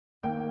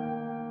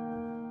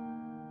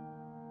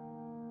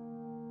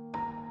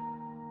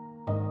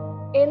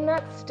In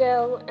that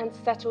still and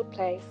settled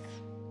place,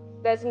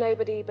 there's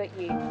nobody but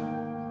you.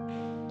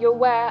 You're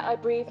where I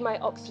breathe my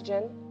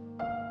oxygen.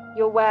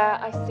 You're where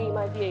I see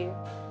my view.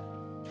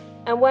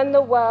 And when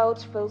the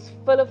world feels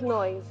full of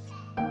noise,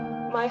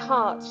 my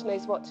heart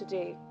knows what to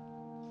do.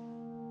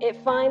 It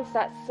finds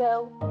that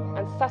still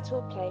and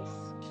settled place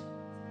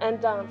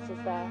and dances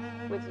there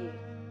with you.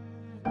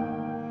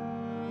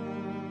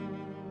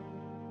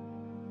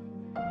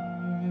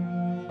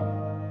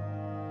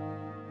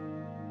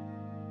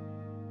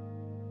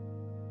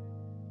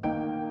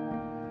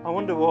 I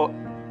wonder what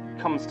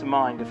comes to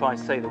mind if I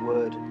say the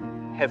word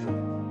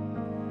heaven.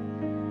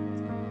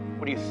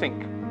 What do you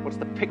think? What's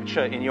the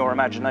picture in your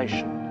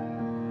imagination?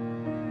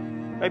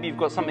 Maybe you've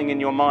got something in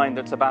your mind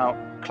that's about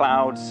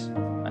clouds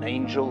and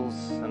angels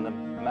and a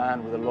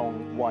man with a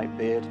long white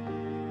beard.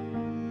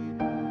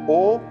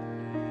 Or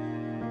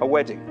a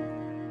wedding.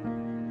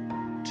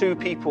 Two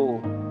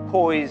people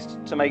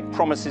poised to make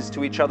promises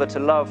to each other to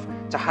love,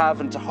 to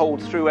have and to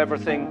hold through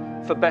everything,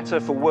 for better,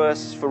 for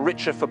worse, for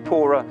richer, for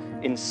poorer,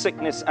 in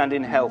sickness and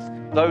in health.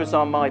 Those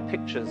are my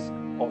pictures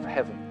of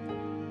heaven.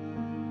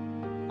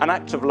 An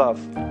act of love.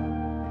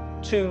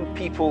 Two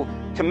people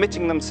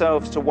committing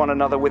themselves to one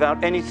another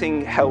without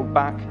anything held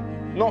back,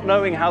 not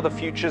knowing how the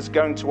future's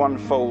going to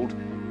unfold,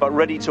 but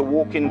ready to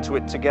walk into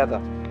it together,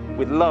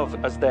 with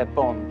love as their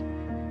bond.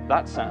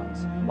 That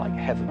sounds like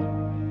heaven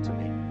to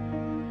me.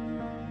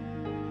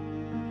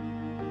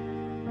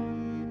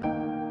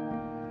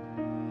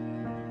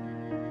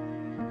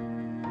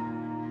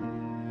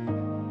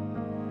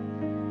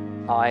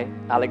 I,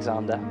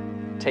 Alexander,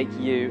 take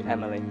you,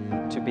 Emily,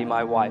 to be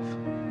my wife.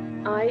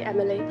 I,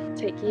 Emily,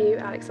 take you,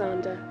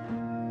 Alexander,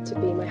 to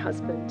be my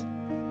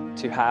husband.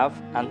 To have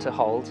and to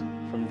hold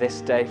from this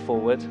day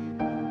forward.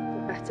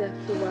 For better,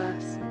 for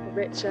worse, for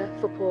richer,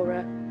 for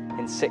poorer.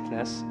 In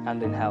sickness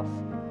and in health.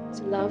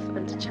 To love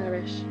and to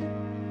cherish.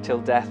 Till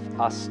death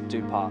us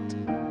do part.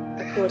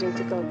 According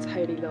to God's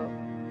holy law.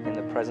 In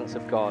the presence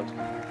of God,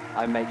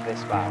 I make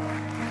this vow.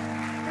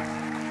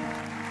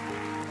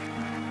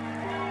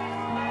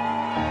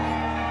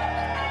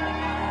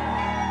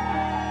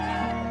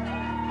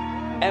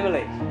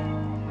 Emily,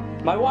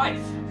 my wife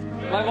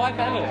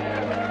Emily,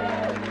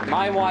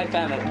 my wife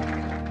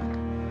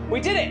Emily.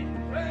 We did it!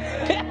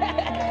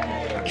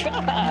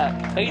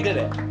 We did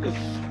it.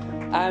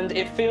 And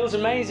it feels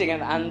amazing,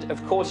 and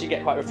of course you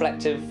get quite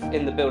reflective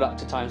in the build up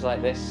to times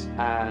like this,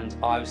 and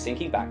I was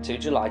thinking back to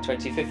July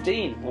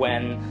 2015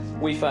 when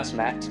we first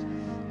met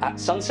at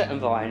Sunset and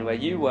Vine, where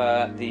you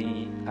were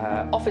the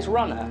office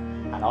runner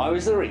and I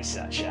was the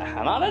researcher,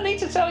 and I don't need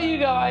to tell you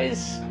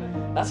guys,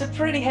 that's a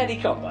pretty heady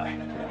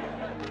combo.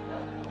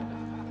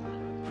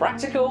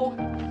 Practical,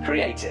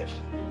 creative.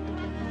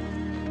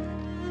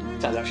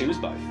 Turns out she was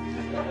both.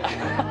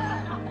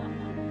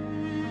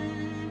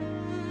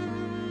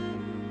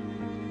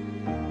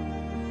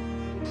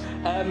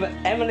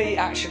 Emily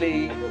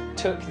actually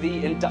took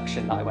the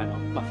induction that I went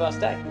on, my first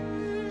day.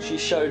 She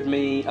showed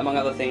me, among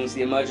other things,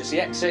 the emergency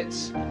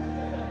exits,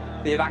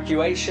 the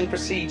evacuation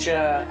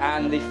procedure,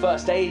 and the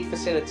first aid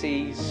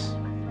facilities.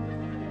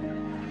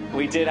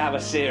 We did have a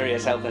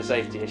serious health and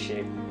safety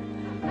issue.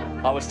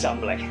 I was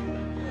tumbling,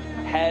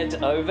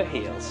 head over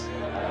heels.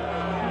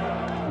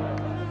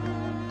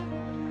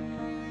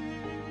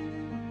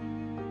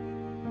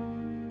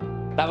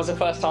 That was the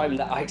first time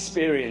that I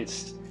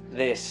experienced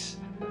this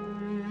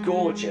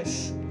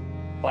gorgeous,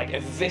 like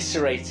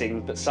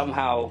eviscerating but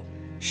somehow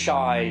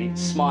shy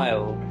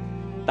smile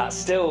that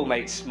still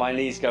makes my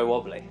knees go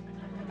wobbly,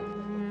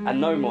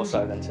 and no more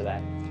so than today.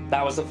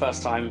 That was the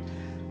first time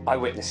I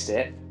witnessed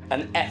it,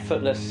 an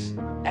effortless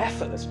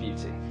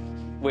beauty,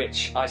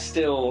 which I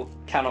still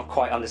cannot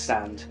quite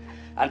understand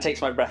and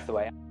takes my breath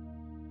away.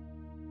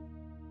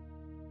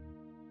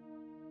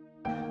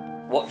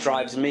 What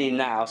drives me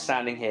now,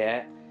 standing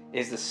here,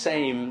 is the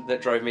same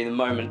that drove me the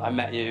moment I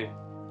met you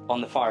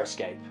on the fire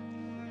escape.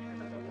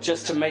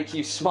 Just to make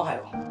you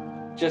smile,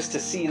 just to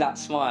see that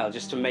smile,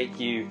 just to make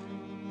you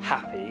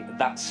happy.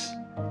 That's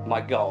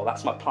my goal,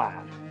 that's my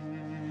plan.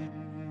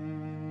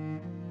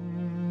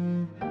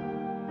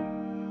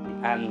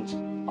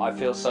 And I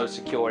feel so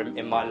secure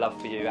in my love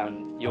for you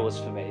and yours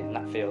for me, and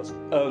that feels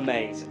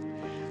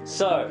amazing.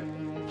 So,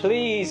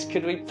 please,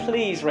 could we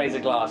please raise a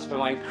glass for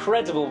my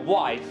incredible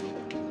wife,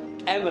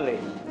 Emily.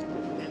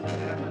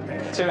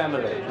 To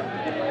Emily.